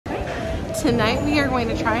Tonight we are going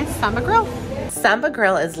to try Samba Grill. Samba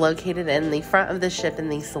Grill is located in the front of the ship in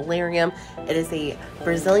the solarium. It is a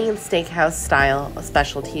Brazilian steakhouse style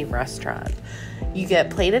specialty restaurant. You get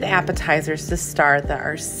plated appetizers to start that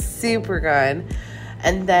are super good.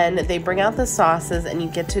 And then they bring out the sauces and you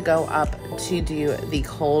get to go up to do the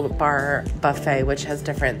cold bar buffet, which has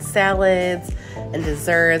different salads and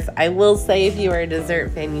desserts. I will say if you are a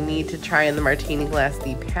dessert fan, you need to try in the martini glass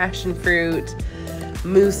the passion fruit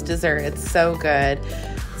mousse dessert. It's so good.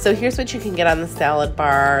 So here's what you can get on the salad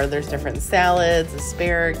bar. There's different salads,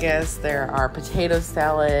 asparagus, there are potato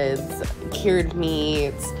salads, cured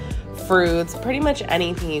meats, fruits, pretty much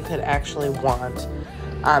anything you could actually want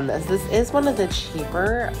on this. This is one of the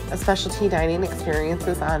cheaper specialty dining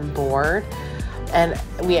experiences on board, and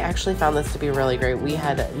we actually found this to be really great. We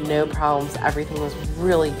had no problems. Everything was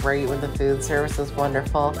really great with the food. Service was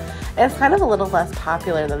wonderful. And it's kind of a little less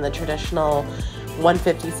popular than the traditional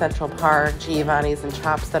 150 Central Park, Giovanni's and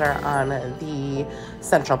Chops that are on the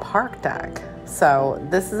Central Park deck. So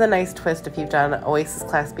this is a nice twist if you've done Oasis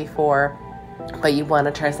class before, but you want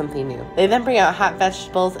to try something new. They then bring out hot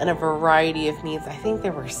vegetables and a variety of meats. I think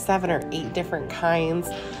there were 7 or 8 different kinds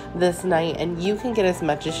this night, and you can get as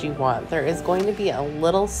much as you want. There is going to be a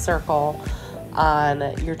little circle on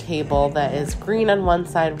your table that is green on one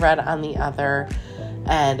side, red on the other,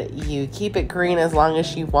 and you keep it green as long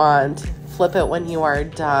as you want. Flip it when you are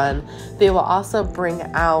done. They will also bring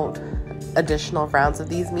out additional rounds of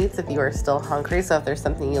these meats if you are still hungry. So if there's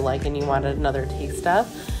something you like and you wanted another taste of,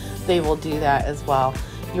 they will do that as well.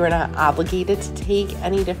 You are not obligated to take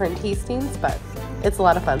any different tastings, but it's a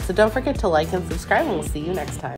lot of fun. So don't forget to like and subscribe, and we'll see you next time.